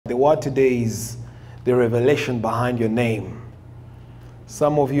The word today is the revelation behind your name.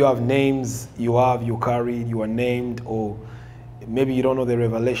 Some of you have names you carry, you are named, or maybe you don't know the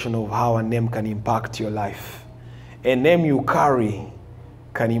revelation of how a name can impact your life. A name you carry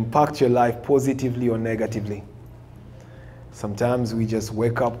can impact your life positively or negatively. Sometimes we just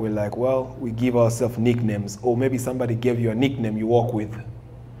wake up, we're like, well, we give ourselves nicknames, or maybe somebody gave you a nickname you walk with.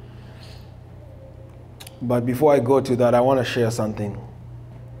 But before I go to that, I want to share something.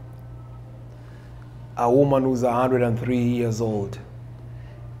 A woman who's 103 years old.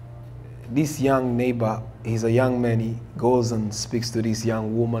 This young neighbor, he's a young man, he goes and speaks to this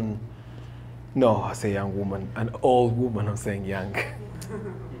young woman. No, I say young woman, an old woman, I'm saying young.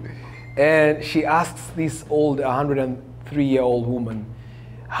 And she asks this old 103-year-old woman,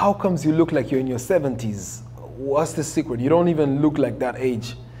 how comes you look like you're in your 70s? What's the secret? You don't even look like that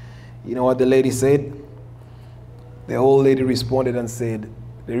age. You know what the lady said? The old lady responded and said,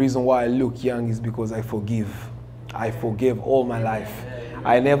 the reason why I look young is because I forgive. I forgave all my life.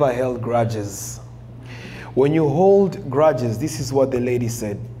 I never held grudges. When you hold grudges, this is what the lady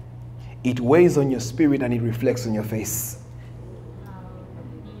said. It weighs on your spirit and it reflects on your face.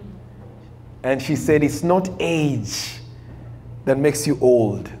 And she said, it's not age that makes you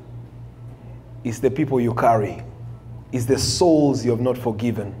old. It's the people you carry. It's the souls you have not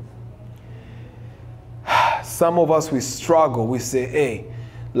forgiven. Some of us, we struggle. We say, hey,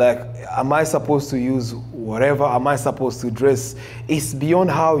 like, am I supposed to use whatever? Am I supposed to dress? It's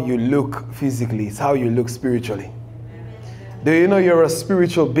beyond how you look physically. It's how you look spiritually. Do you know you're a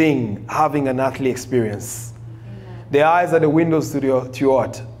spiritual being having an earthly experience? The eyes are the windows to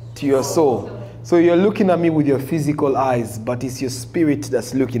your soul. So you're looking at me with your physical eyes, but it's your spirit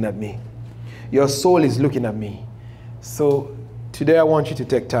that's looking at me. Your soul is looking at me. So today I want you to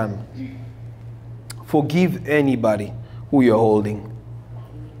take time. Forgive anybody who you're holding.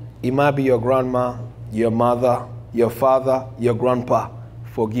 It might be your grandma, your mother, your father, your grandpa.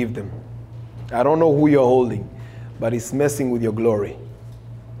 Forgive them. I don't know who you're holding, but it's messing with your glory.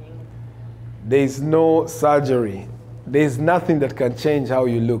 There's no surgery. There's nothing that can change how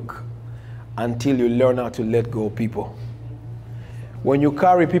you look until you learn how to let go of people. When you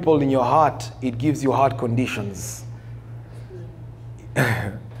carry people in your heart, it gives you heart conditions.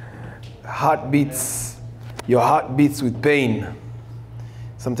 Heartbeats. Your heart beats with pain.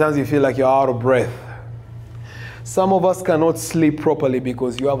 Sometimes you feel like you're out of breath. Some of us cannot sleep properly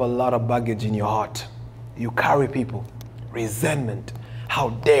because you have a lot of baggage in your heart. You carry people. Resentment. How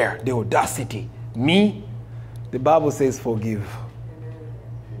dare, the audacity. Me? The Bible says forgive.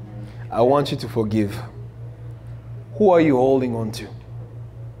 I want you to forgive. Who are you holding on to? It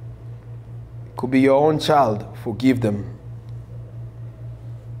could be your own child. Forgive them.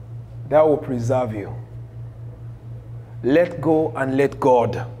 That will preserve you. Let go and let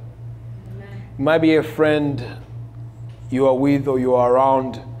God. Amen. It might be a friend you are with or you are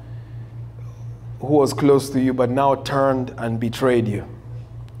around who was close to you but now turned and betrayed you.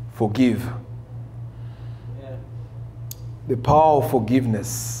 Forgive. Yeah. The power of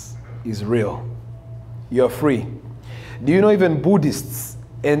forgiveness is real. You're free. Do you know even Buddhists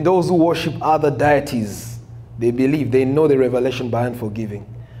and those who worship other deities, they believe, they know the revelation behind forgiving.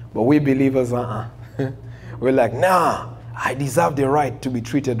 But we believers, we're like, nah, I deserve the right to be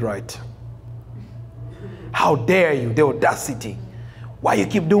treated right. How dare you, the audacity. Why you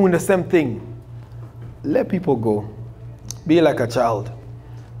keep doing the same thing? Let people go. Be like a child.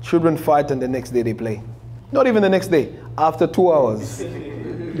 Children fight and the next day they play. Not even the next day. After 2 hours,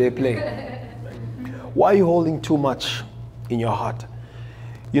 they play. Why are you holding too much in your heart?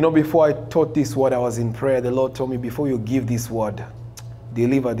 You know, before I taught this word, I was in prayer. The Lord told me, before you give this word,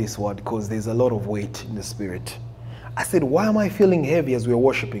 deliver this word, because there's a lot of weight in the spirit. I said, why am I feeling heavy as we're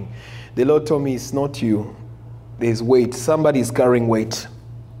worshiping? The Lord told me, it's not you. There's weight. Somebody is carrying weight.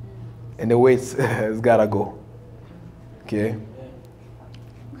 And the weight has got to go. Okay?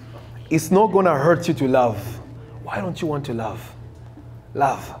 It's not going to hurt you to love. Why don't you want to love?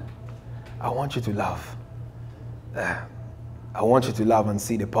 Love. I want you to love. I want you to love and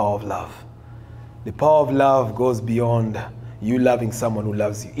see the power of love. The power of love goes beyond you loving someone who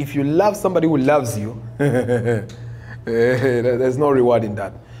loves you. If you love somebody who loves you, there's no reward in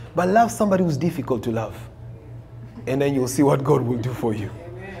that. But love somebody who's difficult to love. And then you'll see what God will do for you.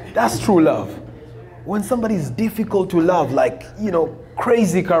 That's true love. When somebody is difficult to love, like, you know,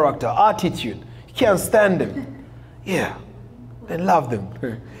 crazy character, attitude, you can't stand them. Yeah, then love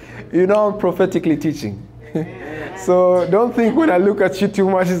them. You know, I'm prophetically teaching. So don't think when I look at you too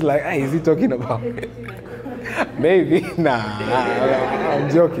much, it's like, hey, is he talking about me? Maybe. Nah, I'm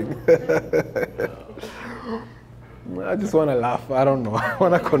joking. I just want to laugh. I don't know. I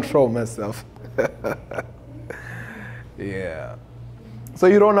want to control myself. Yeah. So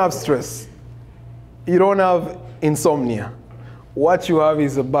you don't have stress. You don't have insomnia. What you have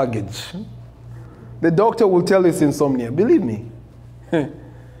is a baggage. The doctor will tell you it's insomnia. Believe me.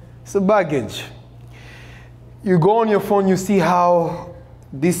 It's a baggage. You go on your phone, you see how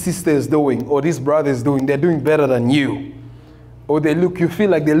this sister is doing or this brother is doing. They're doing better than you. Or you feel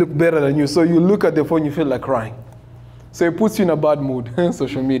like they look better than you. So you look at the phone, you feel like crying. So it puts you in a bad mood,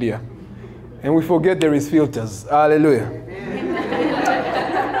 social media. And we forget there is filters. Hallelujah.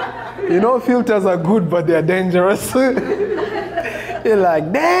 You know, filters are good, but they are dangerous. You're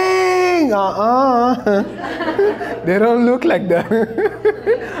like, dang, They don't look like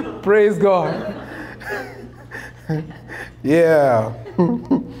that. Praise God. Yeah.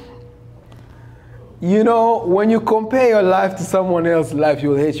 You know, when you compare your life to someone else's life,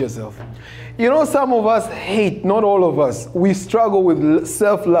 you'll hate yourself. You know, some of us hate, not all of us, we struggle with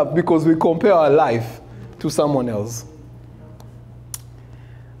self-love because we compare our life to someone else.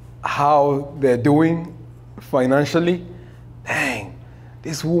 How they're doing financially. Dang,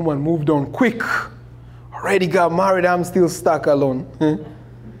 this woman moved on quick. Already got married, I'm still stuck alone.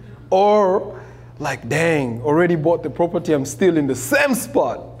 Or, like, dang, already bought the property, I'm still in the same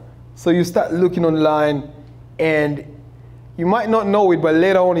spot. So you start looking online and you might not know it, but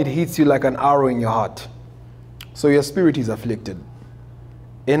later on it hits you like an arrow in your heart. So your spirit is afflicted.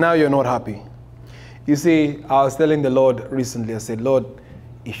 And now you're not happy. You see, I was telling the Lord recently, I said, Lord,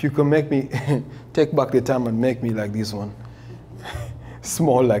 if you can make me, take back the time and make me like this one.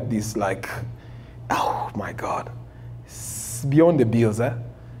 Small like this, like, oh my God. It's beyond the bills, eh?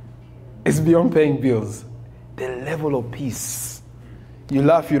 It's beyond paying bills. The level of peace. You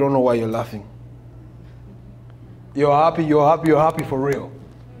laugh, you don't know why you're laughing. You're happy for real.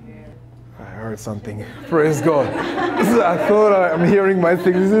 I heard something. Praise God. I thought I'm hearing my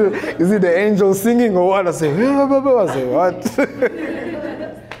thing. Is it the angel singing or what? I say, what?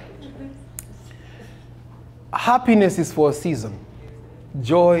 Happiness is for a season.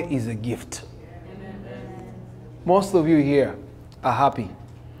 Joy is a gift. Most of you here are happy.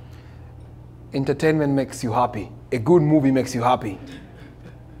 Entertainment makes you happy. A good movie makes you happy.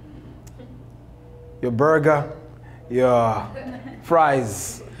 Your burger, your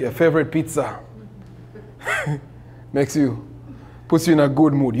fries, your favorite pizza puts you in a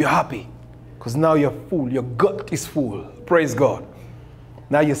good mood. You're happy because now you're full. Your gut is full. Praise God.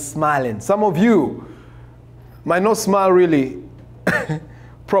 Now you're smiling. Some of you might not smile really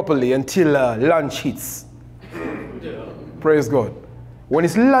properly until lunch hits. Praise God. When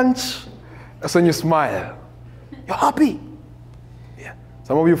it's lunch, that's when you smile. You're happy. Yeah.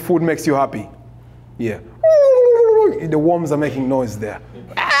 Some of you, food makes you happy. Yeah. The worms are making noise there.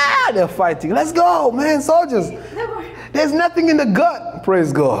 Ah, they're fighting. Let's go, man, soldiers. There's nothing in the gut.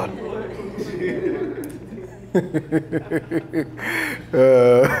 Praise God.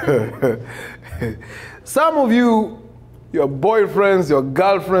 Some of you, your boyfriends, your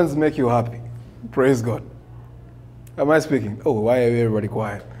girlfriends make you happy. Praise God. Am I speaking? Oh, why are everybody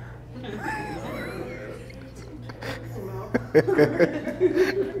quiet?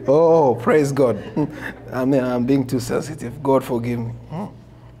 Oh, praise God. I'm being too sensitive. God forgive me.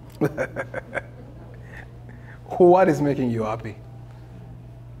 What is making you happy?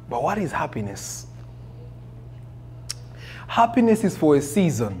 But what is happiness? Happiness is for a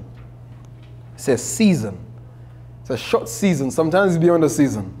season. It's a season. It's a short season. Sometimes it's beyond a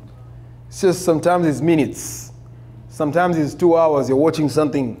season. It's just sometimes it's minutes. Sometimes it's 2 hours. You're watching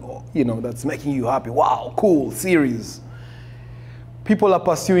something, you know, that's making you happy. Wow, cool, series. People are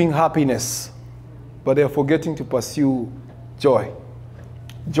pursuing happiness, but they're forgetting to pursue joy.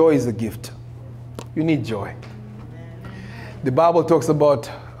 Joy is a gift. You need joy. The Bible talks about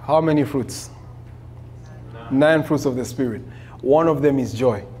how many fruits? 9 fruits of the Spirit. One of them is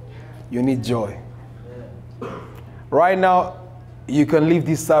joy. You need joy. Right now, you can leave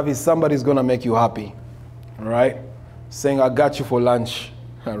this service, somebody's going to make you happy. All right? Saying, I got you for lunch.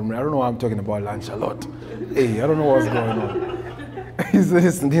 I don't know why I'm talking about lunch a lot. Hey, I don't know what's going on.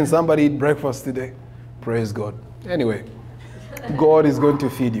 Didn't somebody eat breakfast today? Praise God. Anyway, God is going to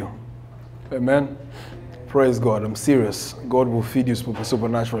feed you. Amen. Praise God. I'm serious. God will feed you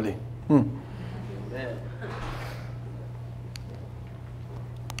supernaturally.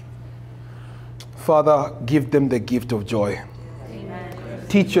 Father, give them the gift of joy. Amen.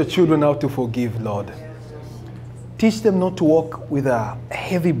 Teach your children how to forgive, Lord. Teach them not to walk with a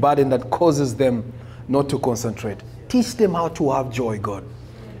heavy burden that causes them not to concentrate. Teach them how to have joy, God.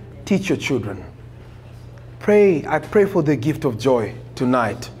 Teach your children. I pray for the gift of joy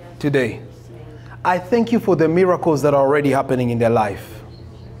tonight, today. I thank you for the miracles that are already happening in their life.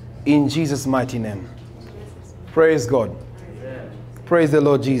 In Jesus' mighty name. Praise God. Praise the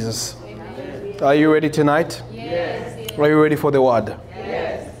Lord Jesus. Are you ready tonight? Yes. Are you ready for the word?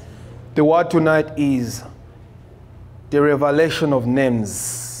 Yes. The word tonight is the revelation of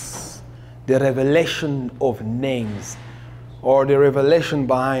names. The revelation of names. Or the revelation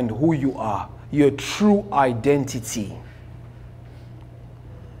behind who you are. Your true identity.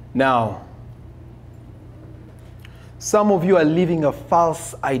 Now, some of you are living a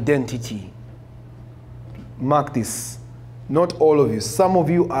false identity. Mark this. Not all of you. Some of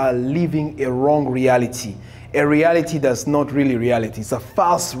you are living a wrong reality. A reality that's not really reality. It's a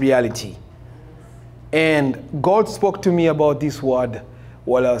false reality. And God spoke to me about this word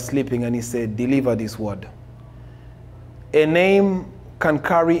while I was sleeping, and he said, deliver this word. A name can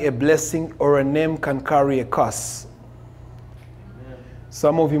carry a blessing, or a name can carry a curse.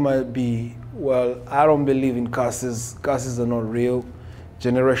 Some of you might be, well, I don't believe in curses. Curses are not real.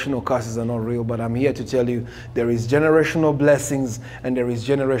 Generational curses are not real. But I'm here to tell you there is generational blessings and there is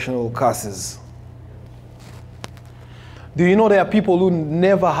generational curses. Do you know there are people who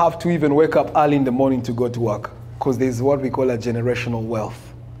never have to even wake up early in the morning to go to work? Because there's what we call a generational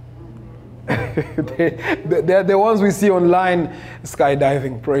wealth. They're the ones we see online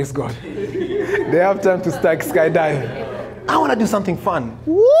skydiving, praise God. They have time to start skydiving. I want to do something fun.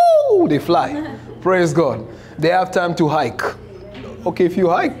 Woo! They fly. Praise God. They have time to hike. Okay, if you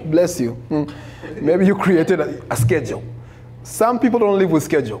hike, bless you. Maybe you created a schedule. Some people don't live with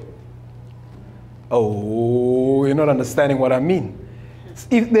schedule. Oh, you're not understanding what I mean.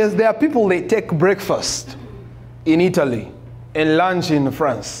 There are people, they take breakfast in Italy and lunch in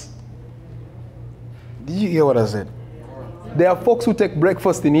France. Did you hear what I said? There are folks who take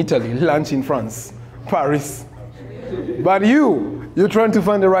breakfast in Italy, lunch in France, Paris. But you're trying to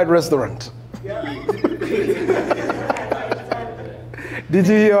find the right restaurant. Did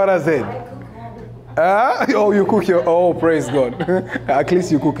you hear what I said? Oh, you cook oh, praise God. At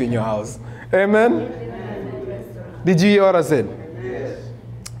least you cook in your house. Amen? Did you hear what I said?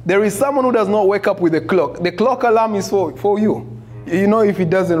 There is someone who does not wake up with a clock. The clock alarm is for you. You know, if it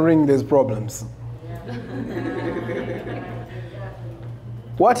doesn't ring, there's problems.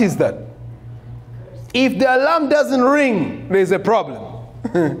 What is that? If the alarm doesn't ring, there's a problem.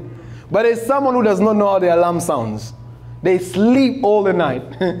 But there's someone who does not know how the alarm sounds. They sleep all the night.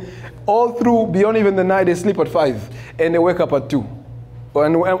 All through, beyond even the night, they sleep at 5. And they wake up at 2.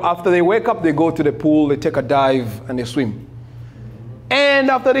 And after they wake up, they go to the pool, they take a dive, and they swim.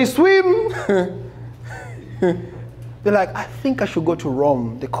 And after they swim, they're like, I think I should go to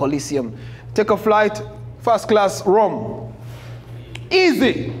Rome, the Colosseum. Take a flight, first class, Rome.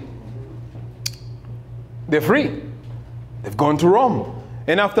 Easy. They're free. They've gone to Rome.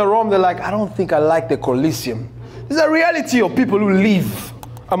 And after Rome, they're like, I don't think I like the Colosseum. There's a reality of people who live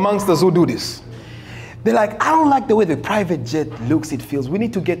amongst us who do this. They're like, I don't like the way the private jet looks, it feels. We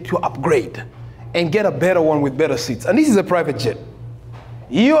need to get to upgrade and get a better one with better seats. And this is a private jet.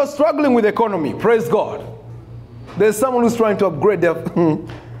 You are struggling with economy, praise God. There's someone who's trying to upgrade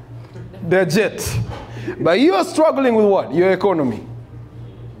their jet. But you are struggling with what? Your economy.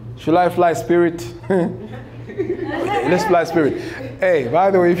 Should I fly Spirit? Okay, let's fly Spirit. Hey, by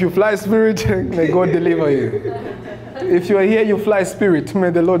the way, if you fly Spirit, may God deliver you. If you are here, you fly Spirit, may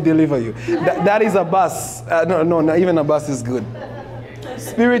the Lord deliver you. That is a bus. No, even a bus is good.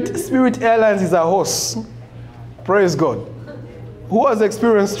 Spirit Airlines is a horse. Praise God. Who has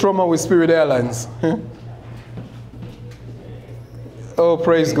experienced trauma with Spirit Airlines? Oh,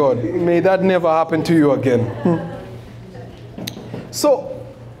 praise God. May that never happen to you again. So,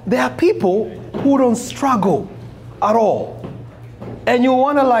 there are people who don't struggle at all. And you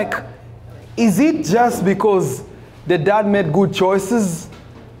wonder, like, is it just because the dad made good choices?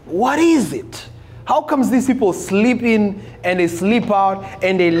 What is it? How comes these people sleep in and they sleep out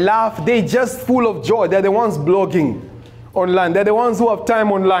and they laugh? They're just full of joy. They're the ones blogging online. They're the ones who have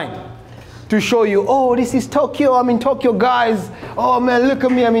time online to show you, oh, this is Tokyo. I'm in Tokyo, guys. Oh, man, look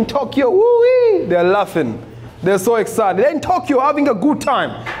at me. I'm in Tokyo. Woo-wee. They're laughing. They're so excited. They're in Tokyo having a good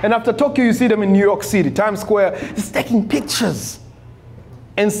time. And after Tokyo, you see them in New York City, Times Square, just taking pictures.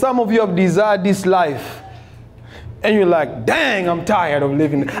 And some of you have desired this life. And you're like, dang, I'm tired of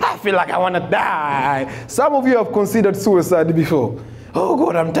living. I feel like I want to die. Some of you have considered suicide before. Oh,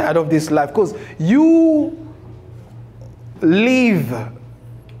 God, I'm tired of this life. Because you live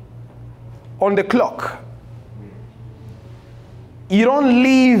on the clock. You don't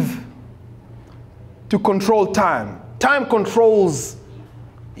live to control time. Time controls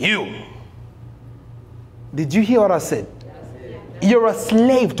you. Did you hear what I said? You're a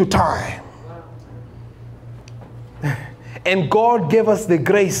slave to time. And God gave us the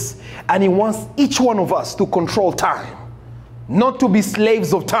grace, and He wants each one of us to control time, not to be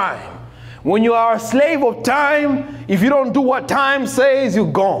slaves of time. When you are a slave of time, if you don't do what time says,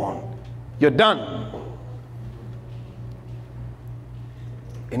 you're gone. You're done.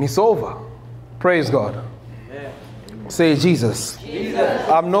 And it's over. Praise God. Amen. Say, Jesus,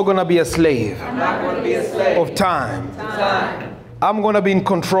 I'm not going to be a slave, of time. I'm going to be in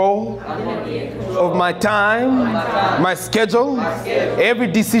control of my time, my schedule. Every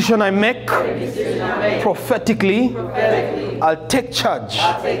decision I make, prophetically, I'll take charge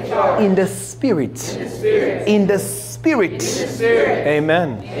in the Spirit. In the Spirit.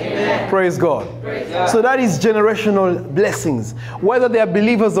 Amen. Praise God. So that is generational blessings. Whether they are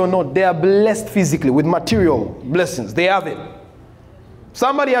believers or not, they are blessed physically with material blessings. They have it.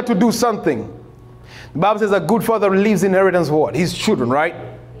 Somebody had to do something. The Bible says a good father leaves inheritance for what? His children, right?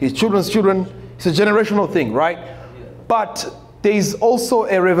 His children's children. It's a generational thing, right? But there is also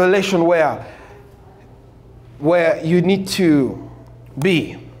a revelation where you need to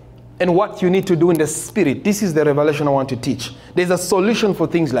be and what you need to do in the Spirit. This is the revelation I want to teach. There's a solution for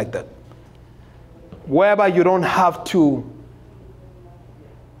things like that, whereby you don't have to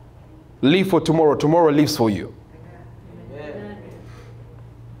live for tomorrow. Tomorrow lives for you.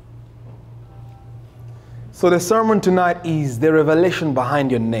 So the sermon tonight is the revelation behind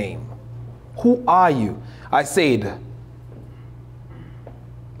your name. Who are you? I said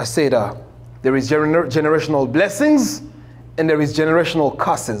there is generational blessings and there is generational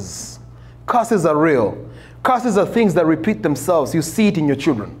curses. Curses are real. Curses are things that repeat themselves. You see it in your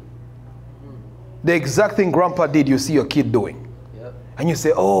children. The exact thing grandpa did, you see your kid doing. Yep. And you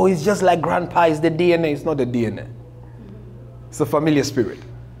say, oh, it's just like grandpa, it's the DNA. It's not the DNA. It's a familiar spirit.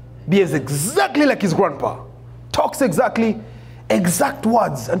 Behaves exactly like his grandpa. Talks exact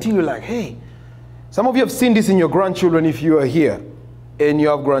words until you're like, hey. Some of you have seen this in your grandchildren if you are here and you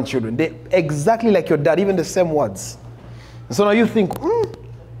have grandchildren. They're exactly like your dad, even the same words. And so now you think,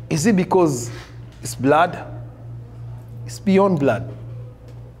 is it because it's blood? It's beyond blood.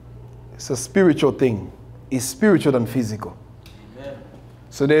 It's a spiritual thing. It's spiritual than physical. Amen.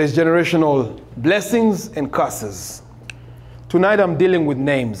 So there's generational blessings and curses. Tonight I'm dealing with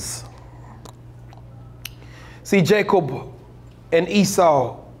names. See, Jacob and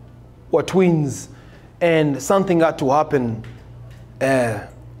Esau were twins, and something had to happen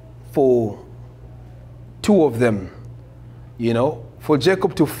for two of them, you know, for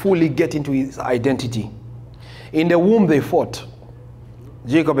Jacob to fully get into his identity. In the womb they fought,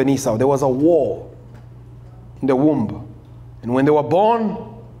 Jacob and Esau. There was a war in the womb. And when they were born,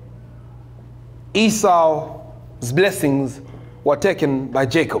 Esau's blessings were taken by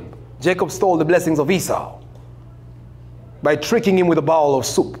Jacob. Jacob stole the blessings of Esau by tricking him with a bowl of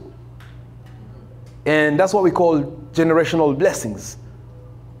soup. And that's what we call generational blessings.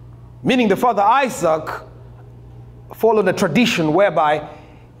 Meaning the father Isaac followed a tradition whereby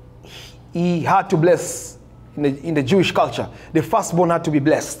he had to bless, in the Jewish culture, the firstborn had to be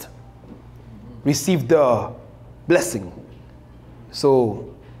blessed, receive the blessing.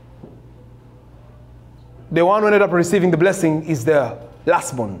 So the one who ended up receiving the blessing is the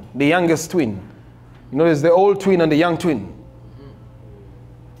lastborn, the youngest twin. You know, there's the old twin and the young twin.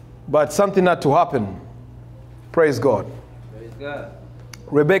 But something had to happen. Praise God. Praise God.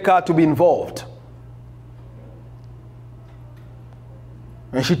 Rebecca had to be involved.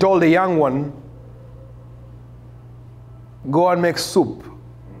 And she told the young one, go and make soup.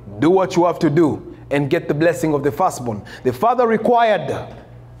 Do what you have to do and get the blessing of the firstborn. The father required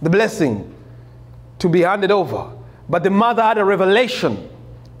the blessing to be handed over. But the mother had a revelation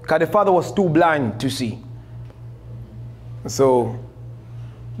because the father was too blind to see. So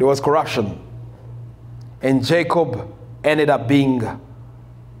there was corruption. And Jacob ended up being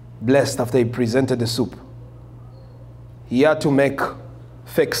blessed after he presented the soup. He had to make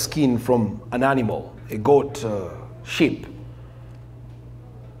fake skin from an animal, a goat, sheep.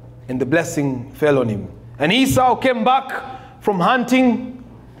 And the blessing fell on him. And Esau came back from hunting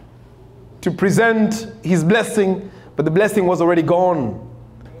to present his blessing, but the blessing was already gone.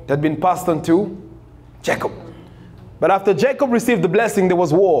 It had been passed on to Jacob. But after Jacob received the blessing, there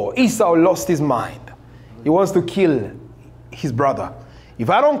was war. Esau lost his mind. He wants to kill his brother. If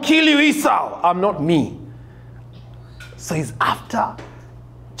I don't kill you, Esau, I'm not me. So he's after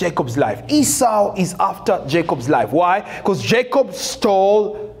Jacob's life. Esau is after Jacob's life. Why? Because Jacob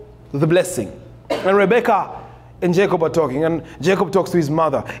stole the blessing. And Rebecca and Jacob are talking, and Jacob talks to his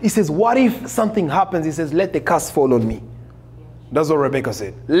mother. He says, what if something happens? He says, let the curse fall on me. That's what Rebecca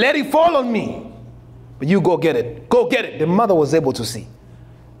said. Let it fall on me. But you go get it. Go get it. The mother was able to see.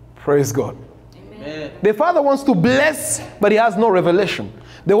 Praise God. Amen. Amen. The father wants to bless, but he has no revelation.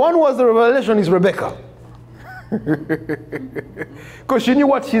 The one who has the revelation is Rebecca. Because she knew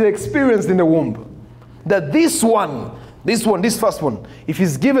what she experienced in the womb. That this first one, if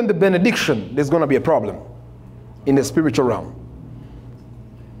he's given the benediction, there's going to be a problem in the spiritual realm.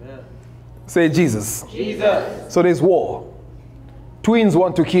 Amen. Say Jesus. Jesus. So there's war. Twins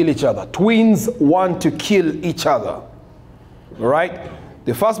want to kill each other. Twins want to kill each other. All right?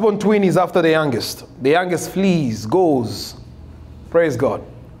 The firstborn twin is after the youngest. The youngest flees, goes. Praise God.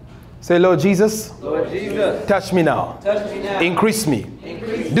 Say, Lord Jesus. Lord Jesus. Touch me now. Touch me now. Increase me.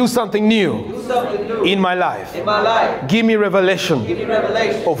 Increase. Do something new. Do something new in my life. in my life. Give me revelation. Give me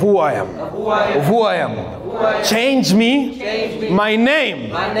revelation of who I am. of who I am. Of who I am. Of who I am. Change me. Change me. My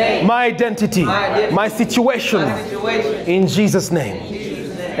name. My name. My identity. My identity. My situation. My situation. In Jesus' name. In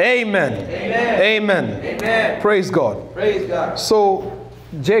Jesus' name. Amen. Amen. Amen. Amen. Praise God. Praise God. So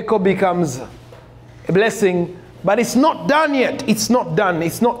Jacob becomes a blessing, but it's not done yet. It's not done.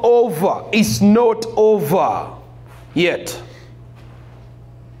 It's not over. It's not over yet.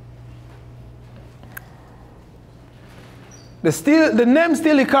 The name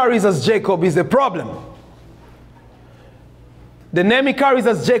still he carries as Jacob is a problem. The name he carries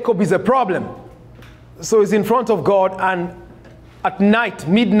as Jacob is a problem. So he's in front of God, and at night,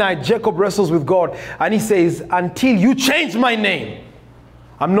 midnight, Jacob wrestles with God, and he says, until you change my name,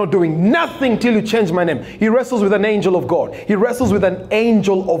 I'm not doing nothing till you change my name. He wrestles with an angel of God. He wrestles with an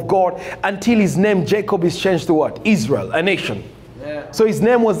angel of God until his name, Jacob, is changed to what? Israel, a nation. Yeah. So his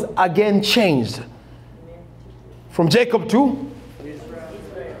name was again changed. From Jacob to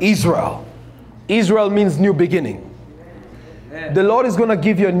Israel. Israel means new beginning. Amen. The Lord is going to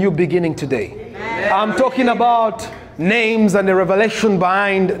give you a new beginning today. Amen. I'm talking about names and the revelation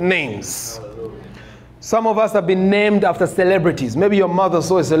behind names. Some of us have been named after celebrities. Maybe your mother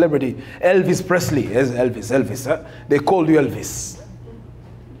saw a celebrity, Elvis Presley. Elvis. Huh? They called you Elvis.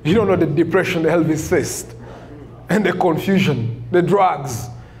 You don't know the depression Elvis faced, and the confusion, the drugs.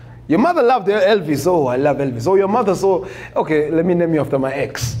 Your mother loved Elvis. Oh, I love Elvis. Oh, your mother saw, okay, let me name you after my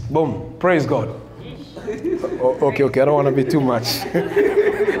ex. Boom. Praise God. Okay, I don't want to be too much.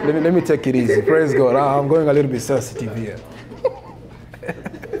 let me take it easy. Praise God. I'm going a little bit sensitive here.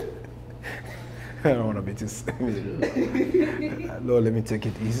 I don't want to be too... Lord, let me take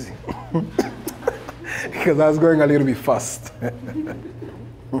it easy. Because I was going a little bit fast.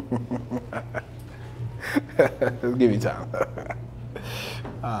 Just give me time.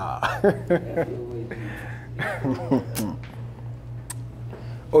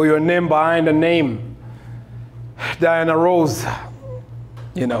 Or your name behind a name. Diana Rose.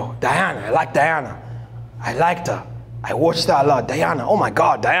 You know, Diana. I like Diana. I liked her. I watched her a lot. Diana. Oh my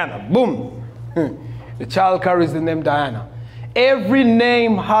God, Diana. Boom. The child carries the name Diana. Every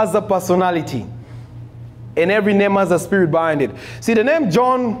name has a personality. And every name has a spirit behind it. See, the name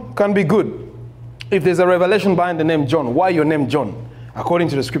John can be good. If there's a revelation behind the name John, why your name John? According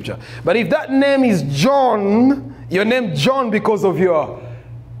to the scripture. But if that name is John, you're named John because of your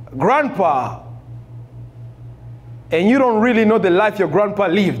grandpa, and you don't really know the life your grandpa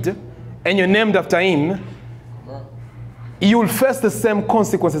lived, and you're named after him, you will face the same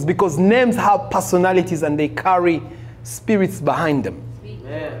consequences, because names have personalities and they carry spirits behind them.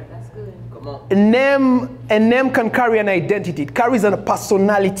 Man, that's good. Come on. A name can carry an identity. It carries a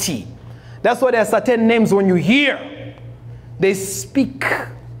personality. That's why there are certain names when you hear, they speak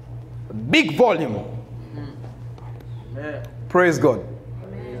big volume. Amen. Praise God.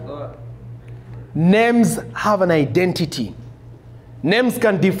 Amen. Names have an identity. Names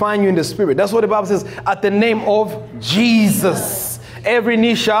can define you in the spirit. That's what the Bible says. At the name of Jesus, every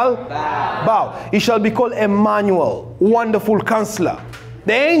knee shall bow. He shall be called Emmanuel, Wonderful Counselor.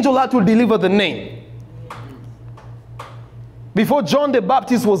 The angel had to deliver the name. Before John the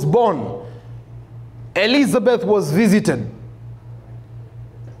Baptist was born, Elizabeth was visited.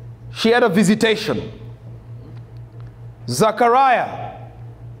 She had a visitation. Zachariah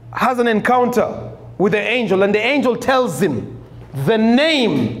has an encounter with the angel, and the angel tells him, the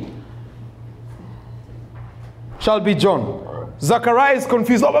name shall be John. Zachariah is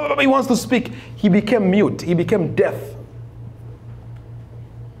confused. Oh, he wants to speak. He became mute. He became deaf.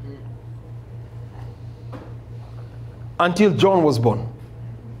 Until John was born.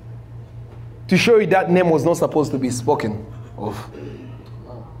 To show you that name was not supposed to be spoken of.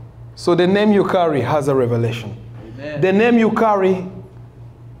 So the name you carry has a revelation. Amen. The name you carry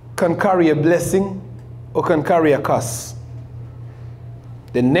can carry a blessing or can carry a curse.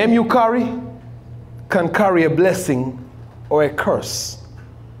 The name you carry can carry a blessing or a curse.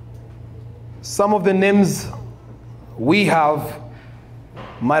 Some of the names we have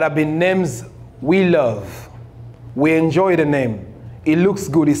might have been names we love, we enjoy the name. It looks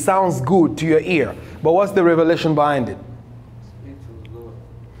good, it sounds good to your ear. But what's the revelation behind it?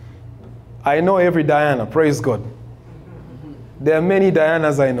 I know every Diana, praise God. There are many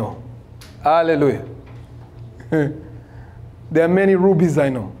Dianas I know. Hallelujah. There are many rubies I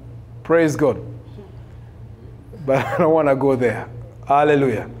know. Praise God. But I don't want to go there.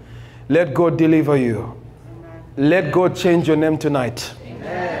 Hallelujah. Let God deliver you. Let God change your name tonight.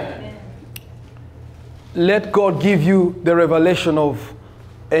 Amen. Let God give you the revelation of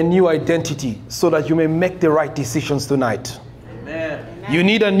a new identity so that you may make the right decisions tonight. Amen. You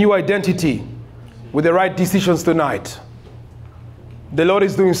need a new identity with the right decisions tonight. The Lord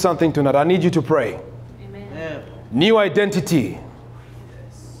is doing something tonight. I need you to pray. Amen. New identity.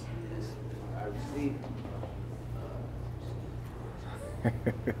 Yes. I receive.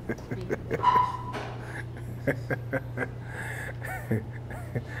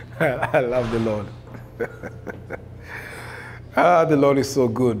 I love the Lord. The Lord is so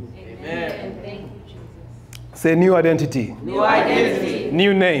good. Amen. Thank you, Jesus. Say new identity. New identity.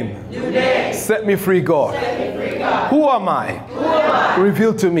 New name. New name. Set me free, God. Set me free, God. Who am I? Who am I?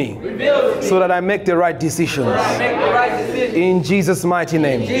 Reveal to me. Reveal to me. So that I make the right decisions. So that I make the right decisions. In Jesus' mighty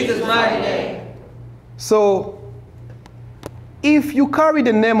name. In Jesus' mighty name. So, if you carry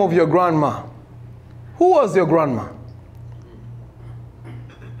the name of your grandma, who was your grandma?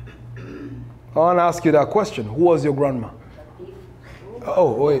 I want to ask you that question. Who was your grandma?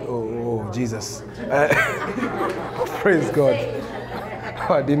 Oh, wait. Oh, Jesus. Praise God.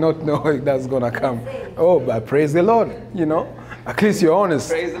 I did not know that's going to come. Oh, but praise the Lord. You know, at least you're honest.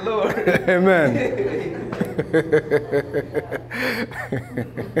 Praise the Lord. Amen.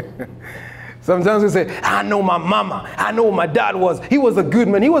 Sometimes we say, I know my mama. I know my dad was. He was a good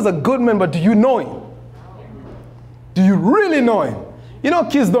man. He was a good man, but do you know him? Do you really know him? You know,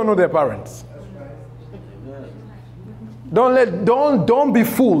 kids don't know their parents. Don't be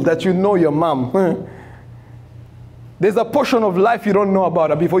fooled that you know your mom. There's a portion of life you don't know about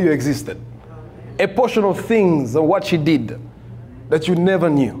her before you existed. A portion of things and what she did that you never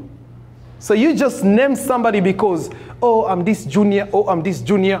knew. So you just name somebody because, oh, I'm this junior, oh, I'm this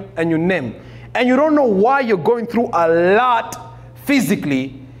junior, and you name. And you don't know why you're going through a lot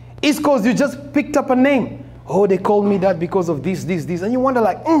physically. It's because you just picked up a name. Oh, they called me that because of this. And you wonder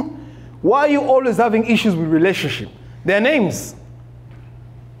like, why are you always having issues with relationship? Their names.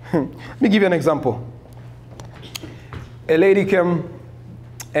 Let me give you an example. A lady came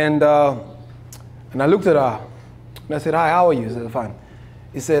and I looked at her and I said, hi, how are you? She said, fine.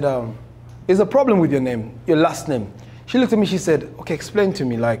 He said, there's a problem with your name, your last name. She looked at me, she said, okay, explain to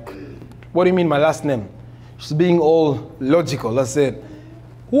me, like, what do you mean my last name? She's being all logical. I said,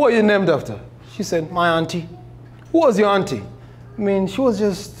 who are you named after? She said, my auntie. Who was your auntie? I mean, she was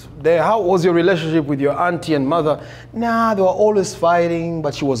just there. How was your relationship with your auntie and mother? Nah, they were always fighting,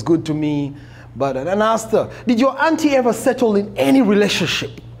 but she was good to me. But and I asked her, did your auntie ever settle in any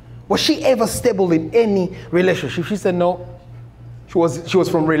relationship? Was she ever stable in any relationship? She said no. She was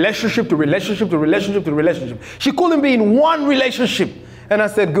from relationship to relationship to relationship to relationship. She couldn't be in one relationship. And I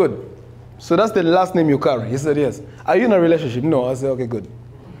said, good. So that's the last name you carry. He said, yes. Are you in a relationship? No. I said, okay, good.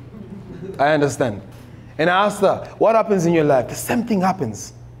 I understand. And I asked her, what happens in your life? The same thing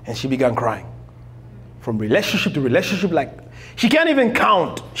happens. And she began crying. From relationship to relationship, like she can't even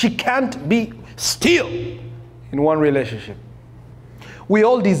count. She can't be still in one relationship. We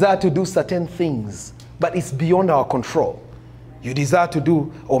all desire to do certain things, but it's beyond our control. You desire to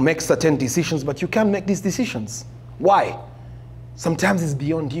do or make certain decisions, but you can't make these decisions. Why? Sometimes it's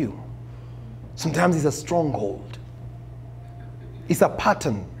beyond you. Sometimes it's a stronghold. It's a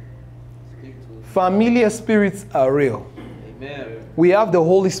pattern. Familiar spirits are real. Amen. We have the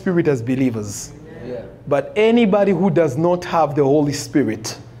Holy Spirit as believers. Yeah. But anybody who does not have the Holy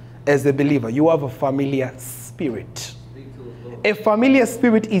Spirit as a believer, you have a familiar spirit. A familiar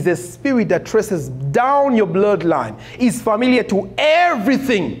spirit is a spirit that traces down your bloodline. It's familiar to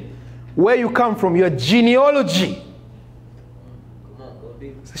everything. Where you come from, your genealogy.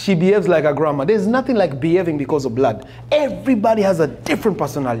 She behaves like her grandma. There's nothing like behaving because of blood. Everybody has a different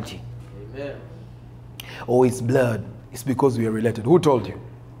personality. Amen. Oh, it's blood. It's because we are related. Who told you?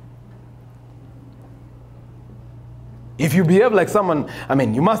 If you behave like someone, I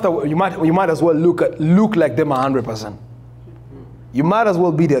mean, you might as well look like them 100%. You might as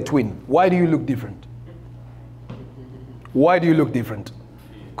well be their twin. Why do you look different? Why do you look different?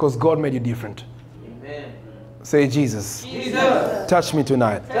 Because God made you different. Amen. Say, Jesus. Jesus. Touch me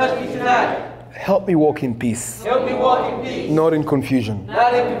tonight. Touch me tonight. Help me walk in peace. Help me walk in peace. Not in confusion.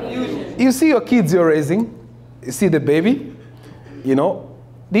 Not in confusion. You see your kids you're raising. You see the baby. You know,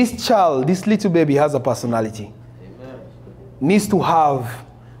 This child, this little baby has a personality. Amen. Needs to have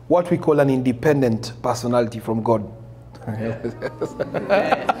what we call an independent personality from God. Amen.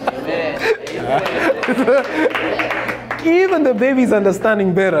 Even the baby is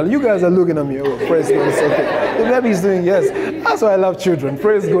understanding better. You guys are looking at me. Oh, praise God. It's okay. The baby is doing, yes. That's why I love children.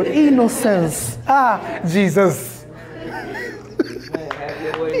 Praise God. Innocence. Ah, Jesus.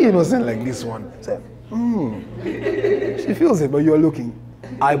 Innocent like this one. Say, She feels it, but you're looking.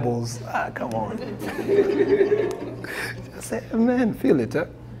 Eyeballs. Ah, come on. Just say, amen. Feel it, huh?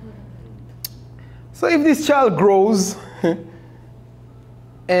 So if this child grows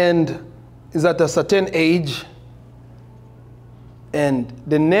and is at a certain age, and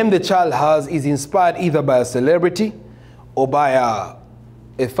the name the child has is inspired either by a celebrity or by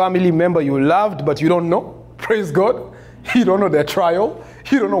a family member you loved but you don't know, praise God, you don't know their trial,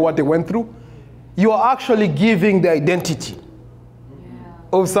 you don't know what they went through, you are actually giving the identity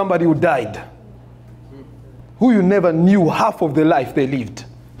of somebody who died, who you never knew half of the life they lived,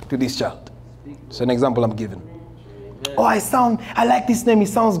 to this child. It's an example I'm giving. Oh, I like this name, it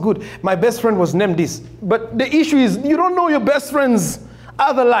sounds good. My best friend was named this. But the issue is, you don't know your best friend's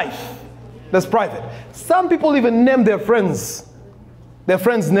other life. That's private. Some people even name their friend's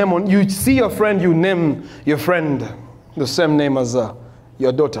name on, you see your friend, you name your friend the same name as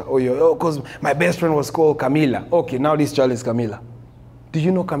your daughter. Or because my best friend was called Camila. Okay, now this child is Camila. Do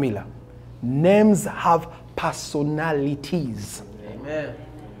you know Camila? Names have personalities. Amen.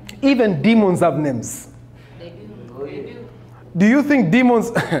 Even demons have names. Do you think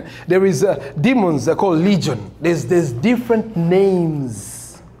demons, there is demons are called legion. There's different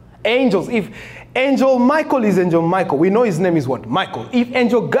names. Angels, if Angel Michael is Angel Michael, we know his name is what? Michael. If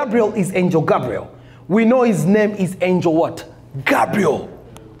Angel Gabriel is Angel Gabriel, we know his name is Angel what? Gabriel.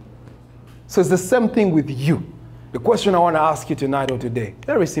 So it's the same thing with you. The question I want to ask you tonight or today,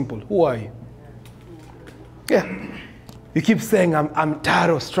 very simple. Who are you? Yeah. You keep saying, I'm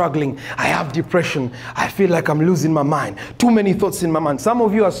tired of struggling. I have depression. I feel like I'm losing my mind. Too many thoughts in my mind. Some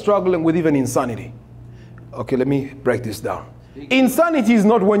of you are struggling with even insanity. Okay, let me break this down. Insanity is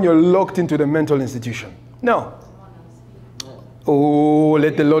not when you're locked into the mental institution. No. Oh,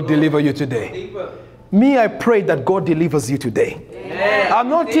 let the Lord deliver you today. Me, I pray that God delivers you today. Amen. I'm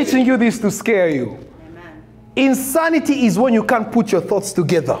not teaching you this to scare you. Amen. Insanity is when you can't put your thoughts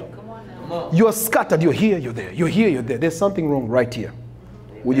together. You're scattered, you're here, you're there, you're here, you're there. There's something wrong right here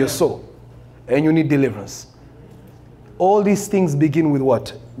with your soul. And you need deliverance. All these things begin with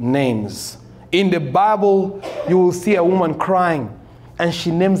what? Names. In the Bible, you will see a woman crying and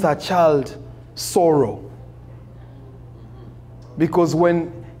she names her child Sorrow. Because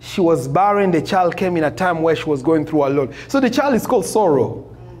when she was barren, the child came in a time where she was going through a lot. So the child is called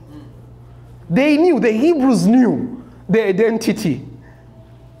Sorrow. They knew, the Hebrews knew their identity.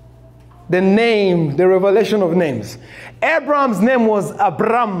 The name, the revelation of names. Abraham's name was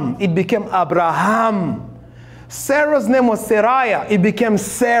Abram. It became Abraham. Sarah's name was Sarai. It became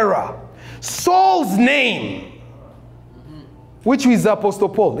Sarah. Saul's name, which is Apostle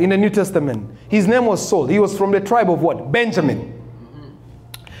Paul in the New Testament. His name was Saul. He was from the tribe of what? Benjamin.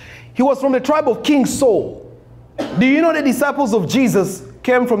 He was from the tribe of King Saul. Do you know the disciples of Jesus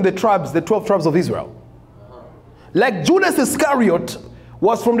came from the tribes, the 12 tribes of Israel? Like Judas Iscariot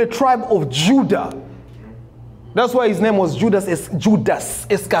was from the tribe of Judah. That's why his name was Judas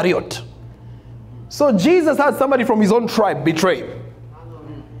Iscariot. So Jesus had somebody from his own tribe betrayed.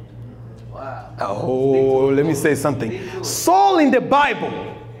 Wow. Oh, let me say something. Saul in the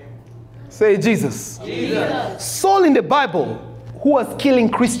Bible, say Jesus. Jesus. Saul in the Bible, who was killing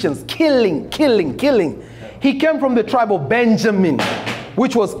Christians, killing. He came from the tribe of Benjamin,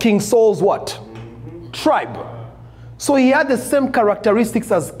 which was King Saul's what? Tribe. So he had the same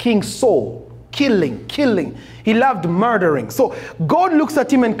characteristics as King Saul. Killing. He loved murdering. So God looks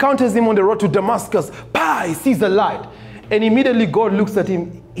at him and encounters him on the road to Damascus. He sees the light. And immediately God looks at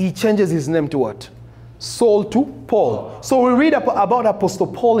him. He changes his name to what? Saul to Paul. So we read about Apostle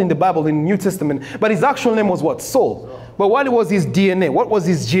Paul in the Bible, in the New Testament. But his actual name was what? Saul. But what was his DNA? What was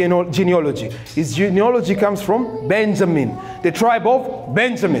his genealogy? His genealogy comes from Benjamin. The tribe of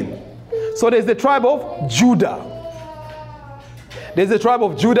Benjamin. So there's the tribe of Judah. There's the tribe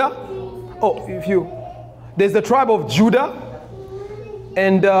of Judah. There's the tribe of Judah,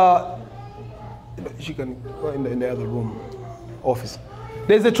 and she can go in the other room, office.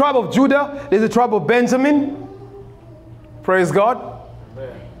 There's the tribe of Judah. There's the tribe of Benjamin. Praise God.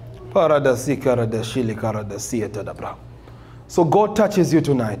 So God touches you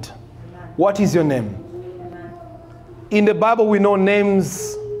tonight. What is your name? In the Bible, we know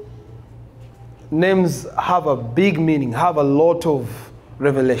names have a big meaning, have a lot of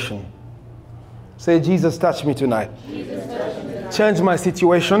revelation. Say, Jesus, touch me tonight. Change my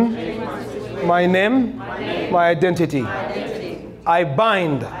situation, my name, my identity. I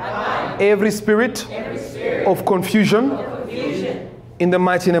bind every spirit of confusion in the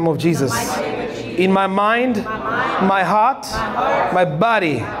mighty name of Jesus. In my mind, my heart, my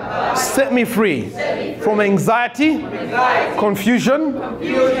body, set me free from anxiety, confusion,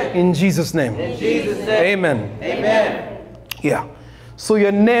 in Jesus' name. Amen. Yeah. So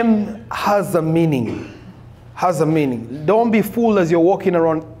your name has a meaning. Has a meaning. Don't be fooled as you're walking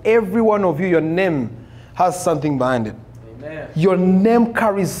around. Every one of you, your name has something behind it. Amen. Your name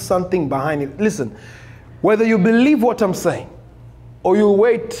carries something behind it. Listen, whether you believe what I'm saying or you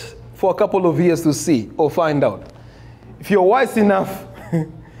wait for a couple of years to see or find out, if you're wise enough,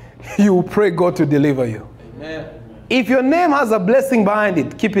 you will pray God to deliver you. Amen. If your name has a blessing behind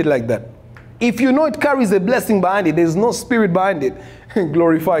it, keep it like that. If you know it carries a blessing behind it, there's no spirit behind it,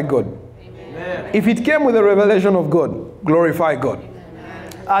 glorify God. Amen. If it came with a revelation of God, glorify God.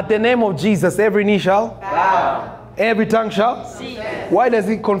 Amen. At the name of Jesus, every knee shall bow. Every tongue shall see. Why does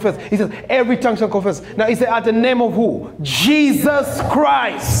he confess? He says, every tongue shall confess. Now he said, at the name of who? Jesus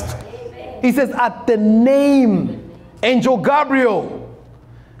Christ. He says, at the name. Angel Gabriel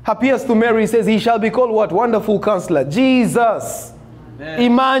appears to Mary. He says, he shall be called what? Wonderful Counselor. Jesus. Amen.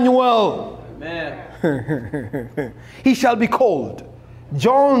 Emmanuel. Amen. He shall be called.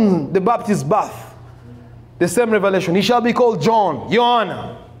 John the Baptist's birth. The same revelation. He shall be called John.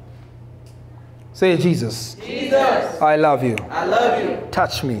 Joanna. Say, Jesus. Jesus. I love you. I love you.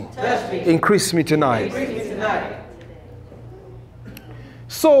 Touch me. Touch me. Increase me tonight. Increase me tonight.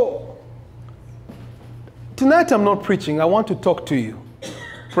 So, tonight I'm not preaching. I want to talk to you.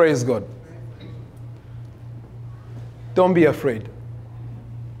 Praise God. Don't be afraid.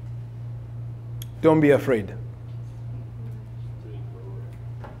 Don't be afraid.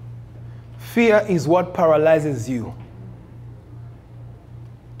 Fear is what paralyzes you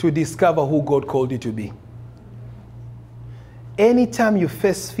to discover who God called you to be. Anytime you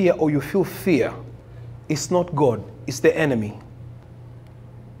face fear or you feel fear, it's not God, it's the enemy.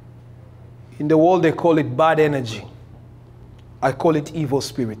 In the world, they call it bad energy. I call it evil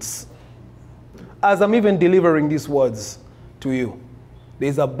spirits. As I'm even delivering these words to you,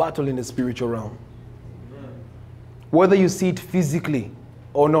 there's a battle in the spiritual realm. Whether you see it physically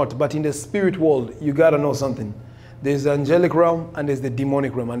or not, but in the spirit world, you gotta know something. There's the angelic realm and there's the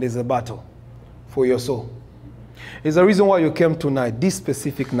demonic realm, and there's a battle for your soul. There's a reason why you came tonight, this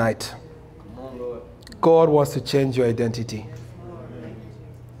specific night. God wants to change your identity.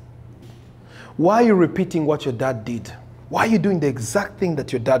 Why are you repeating what your dad did? Why are you doing the exact thing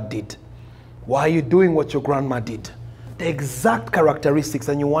that your dad did? Why are you doing what your grandma did? The exact characteristics,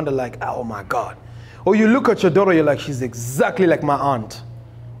 and you wonder like, oh my God. Or you look at your daughter, you're like, she's exactly like my aunt.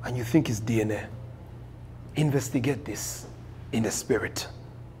 And you think it's DNA. Investigate this in the spirit.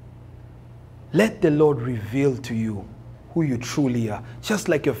 Let the Lord reveal to you who you truly are. Just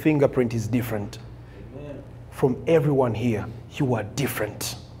like your fingerprint is different. Amen. From everyone here, you are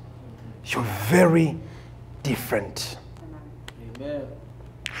different. You're very different. Amen.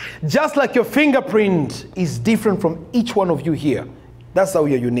 Just like your fingerprint is different from each one of you here. That's how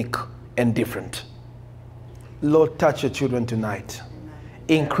you're unique and different. Lord, touch your children tonight.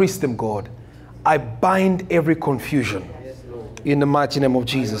 Increase them, God. I bind every confusion in the mighty name of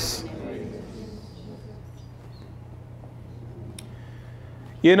Jesus.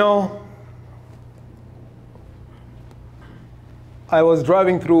 You know, I was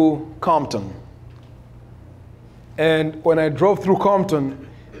driving through Compton. And when I drove through Compton,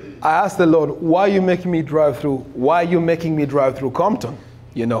 I asked the Lord, why are you making me drive through? Why are you making me drive through Compton?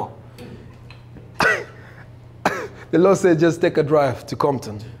 You know. The Lord said, just take a drive to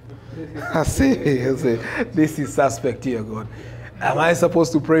Compton. I say, this is suspect here, God. Am I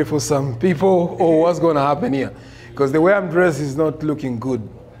supposed to pray for some people, or what's going to happen here? Because the way I'm dressed is not looking good.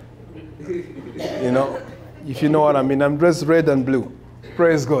 You know, if you know what I mean. I'm dressed red and blue.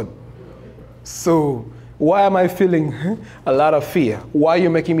 Praise God. So why am I feeling a lot of fear? Why are you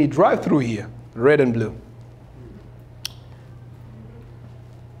making me drive through here, red and blue?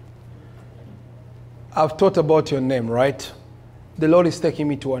 I've thought about your name, right? The Lord is taking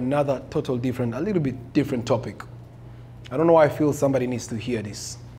me to another a little bit different topic. I don't know why I feel somebody needs to hear this.